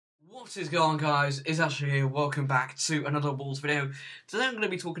What is going on, guys? It's Ashley here. Welcome back to another Wolves video. Today I'm going to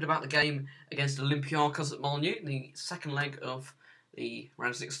be talking about the game against Olympiacos at Molineux, the second leg of the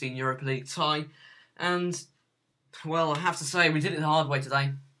round 16 Europa League tie. And, well, I have to say, we did it the hard way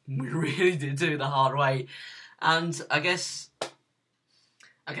today. We really did do it the hard way. And I guess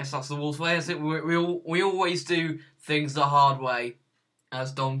that's the Wolves way, isn't it? We always do things the hard way,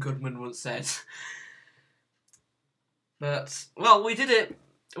 as Don Goodman once said. But, well, we did it.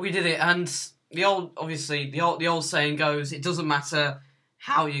 And the old saying goes, it doesn't matter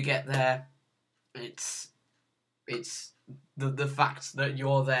how you get there, it's the fact that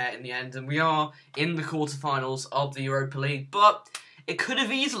you're there in the end, and we are in the quarterfinals of the Europa League. But it could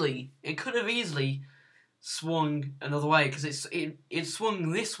have easily swung another way, because it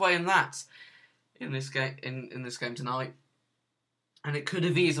swung this way and that in this game tonight. And it could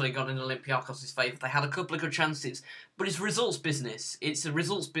have easily gone in Olympiacos' favour. They had a couple of good chances. But it's results business. It's a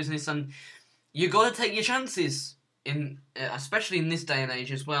results business, and you got to take your chances, especially in this day and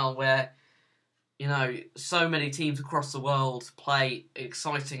age as well, where, you know, so many teams across the world play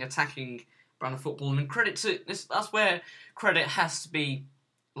exciting, attacking brand of football. And that's where credit has to be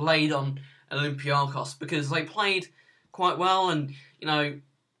laid on Olympiacos, because they played quite well, and, you know,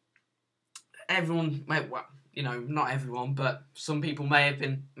 not everyone, but some people may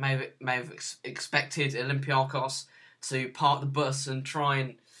have expected Olympiacos to park the bus and try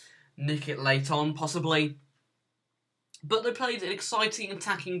and nick it late on, possibly. But they played an exciting,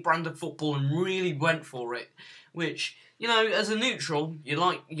 attacking brand of football and really went for it, which, you know, as a neutral, you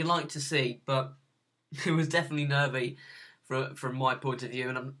like to see. But it was definitely nervy from my point of view,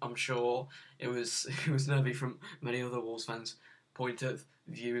 and I'm sure it was nervy from many other Wolves fans' point of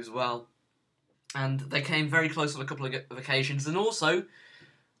view as well. And they came very close on a couple of occasions. And also,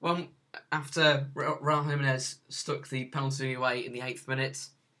 well, after Raul Jimenez stuck the penalty away in the 8th minute,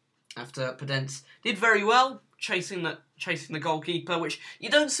 after Podence did very well chasing the goalkeeper, which you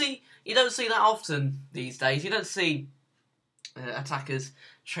don't see that often these days. You don't see attackers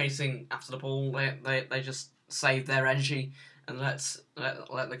chasing after the ball. They just save their energy and let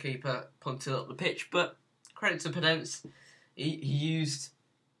the keeper punt it up the pitch. But credit to Podence, he used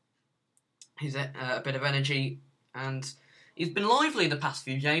a bit of energy, and he's been lively in the past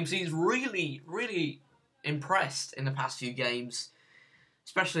few games. He's really impressed in the past few games,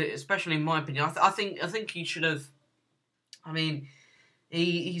 especially in my opinion. I think he should have. I mean,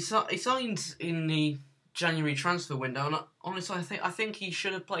 he signed in the January transfer window, and honestly, I think he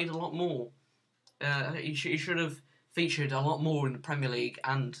should have played a lot more. He should have featured a lot more in the Premier League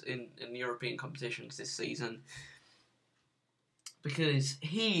and in European competitions this season, because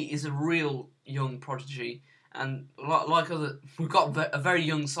he is a real young prodigy, and we've got a very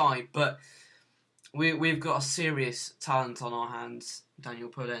young side, but we've got a serious talent on our hands, Daniel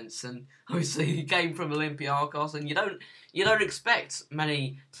Podence, and obviously he came from Olympiacos, and you don't expect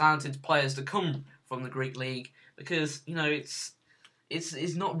many talented players to come from the Greek league, because, you know, it's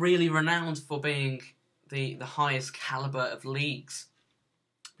not really renowned for being the highest calibre of leagues,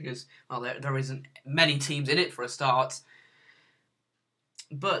 because, well, there isn't many teams in it for a start.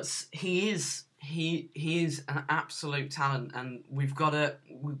 But he is an absolute talent, and we've got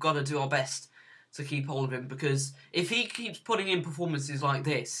to do our best to keep hold of him, because if he keeps putting in performances like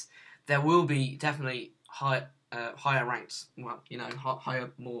this, there will be definitely higher ranked, well, you know,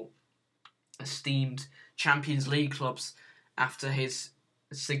 higher, more esteemed Champions League clubs after his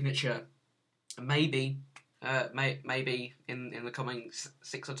signature. Maybe in the coming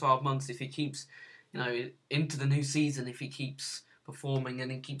 6 or 12 months, if he keeps, you know, into the new season, if he keeps performing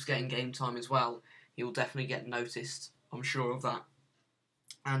and he keeps getting game time as well, he will definitely get noticed. I'm sure of that.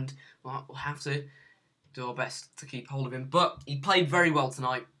 And we'll have to do our best to keep hold of him. But he played very well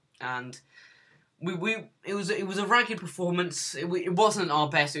tonight, and it was a ragged performance. It wasn't our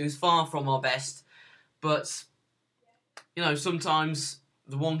best. It was far from our best. But, you know, sometimes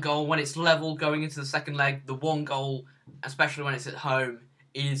the one goal, when it's level going into the second leg, the one goal, especially when it's at home,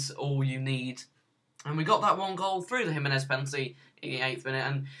 is all you need. And we got that one goal through the Jimenez penalty in the 8th minute,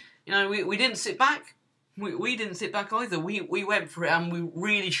 and, you know, we didn't sit back. We didn't sit back either. We went for it, and we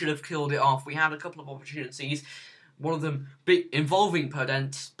really should have killed it off. We had a couple of opportunities, one of them involving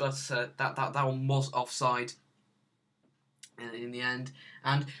Podence, but that one was offside in the end.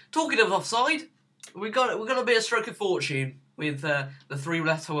 And talking of offside, we got a bit of stroke of fortune with the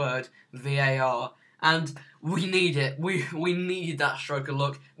 3-letter word VAR. And we need it. We need that stroke of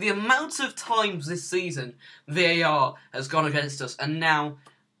luck. The amount of times this season VAR has gone against us, and now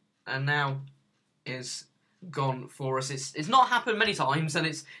is gone for us. It's not happened many times, and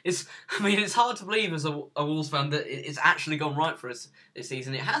it's I mean, it's hard to believe as a Wolves fan that it's actually gone right for us this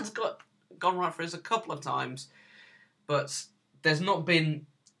season. It has gone right for us a couple of times, but there's not been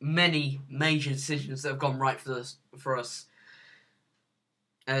many major decisions that have gone right for us.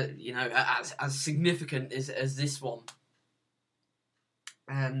 You know, as significant as this one,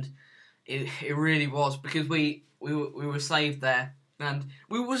 and it really was, because we were saved there. And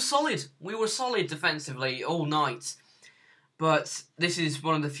we were solid. We were solid defensively all night. But this is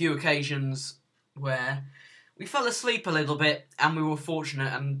one of the few occasions where we fell asleep a little bit, and we were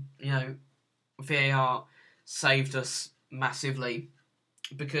fortunate, and, you know, VAR saved us massively.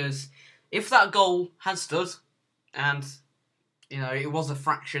 Because if that goal had stood, and, you know, it was a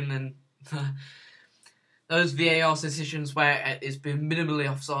fraction, and those VAR decisions where it's been minimally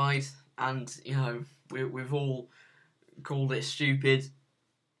offside, and, you know, we've all called it stupid.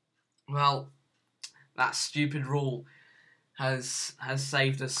 Well, that stupid rule has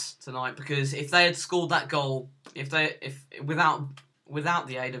saved us tonight, because if they had scored that goal, if without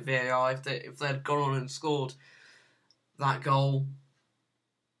the aid of VAR, if they had gone on and scored that goal,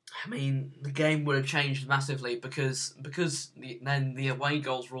 I mean, the game would have changed massively, because then the away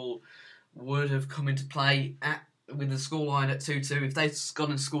goals rule would have come into play with the scoreline at 2-2. If they'd gone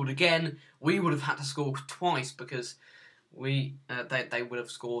and scored again, we would have had to score twice, because they would have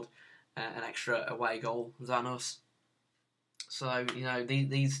scored an extra away goal than us. So, you know,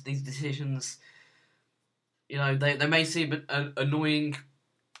 these decisions, you know, they may seem annoying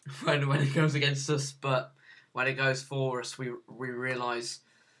when it goes against us, but when it goes for us, we realise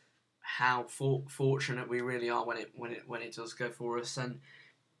how fortunate we really are when it does go for us. And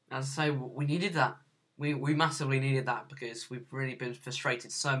as I say, we needed that. We massively needed that, because we've really been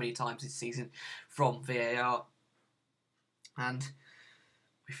frustrated so many times this season from VAR. And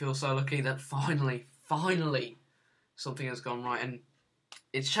we feel so lucky that finally, something has gone right, and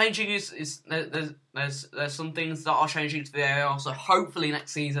it's changing. There's some things that are changing to VAR, so hopefully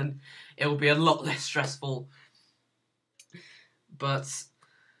next season it will be a lot less stressful. But,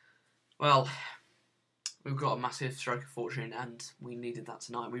 well, we've got a massive stroke of fortune, and we needed that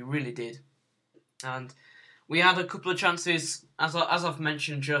tonight. We really did. And we had a couple of chances, as I've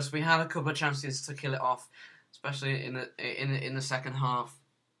mentioned. We had a couple of chances to kill it off, especially in the second half.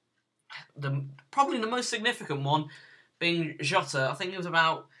 Probably the most significant one being Jota. I think it was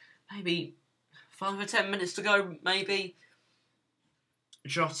about maybe 5 or 10 minutes to go, maybe.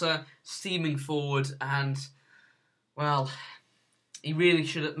 Jota steaming forward, and, well, he really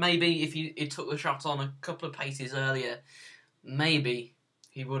should have. Maybe if he took the shot on a couple of paces earlier, maybe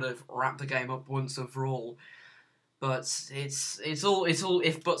he would have wrapped the game up once and for all. But it's all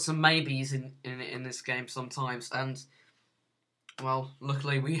if buts and maybes in this game sometimes. And, well,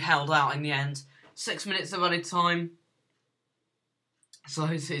 luckily we held out in the end. 6 minutes of added time. So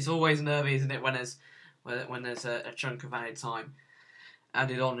it's always nervy, isn't it, when there's a chunk of added time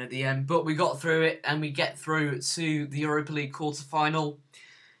added on at the end. But we got through it, and we get through to the Europa League quarter-final.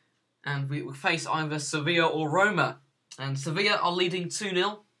 And we face either Sevilla or Roma. And Sevilla are leading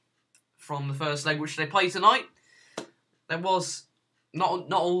 2-0 from the first leg, which they play tonight. There was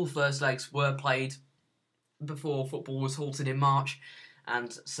not all first legs were played before football was halted in March,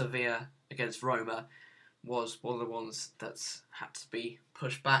 and Sevilla against Roma was one of the ones that had to be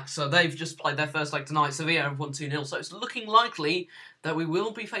pushed back. So they've just played their first leg tonight. Sevilla have won 2-0, so it's looking likely that we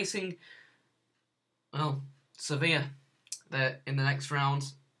will be facing, well, Sevilla in the next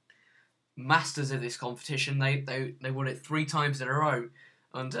round. Masters of this competition. They won it 3 times in a row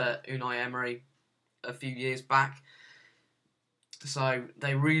under Unai Emery a few years back. So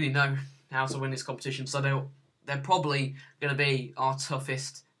they really know how to win this competition. So they're probably going to be our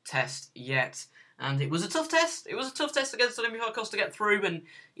toughest test yet. And it was a tough test. It was a tough test against Olympiacos to get through. And,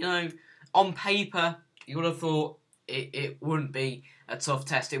 you know, on paper, you would have thought it wouldn't be a tough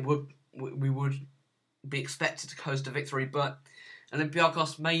test. We would be expected to coast to victory. But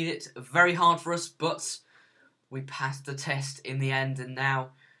Olympiacos made it very hard for us. But we passed the test in the end. And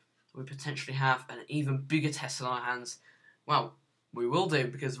now we potentially have an even bigger test in our hands. Well, we will do,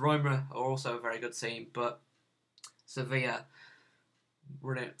 because Roma are also a very good team, but Sevilla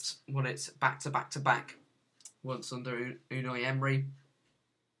won it back to back once under Unai Emery.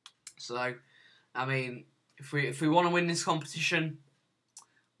 So, I mean, if we want to win this competition,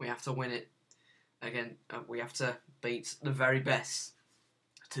 we have to win it. Again, we have to beat the very best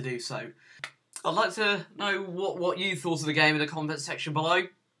to do so. I'd like to know what you thought of the game in the comment section below.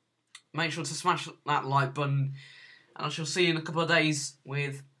 Make sure to smash that like button. And I shall see you in a couple of days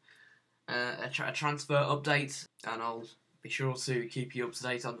with a transfer update. And I'll be sure to keep you up to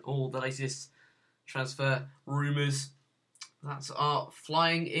date on all the latest transfer rumours that are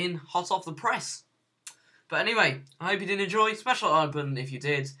flying in hot off the press. But anyway, I hope you did enjoy. Smash that like button if you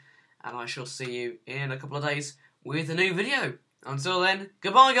did, and I shall see you in a couple of days with a new video. Until then,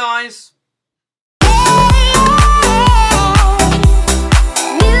 goodbye guys!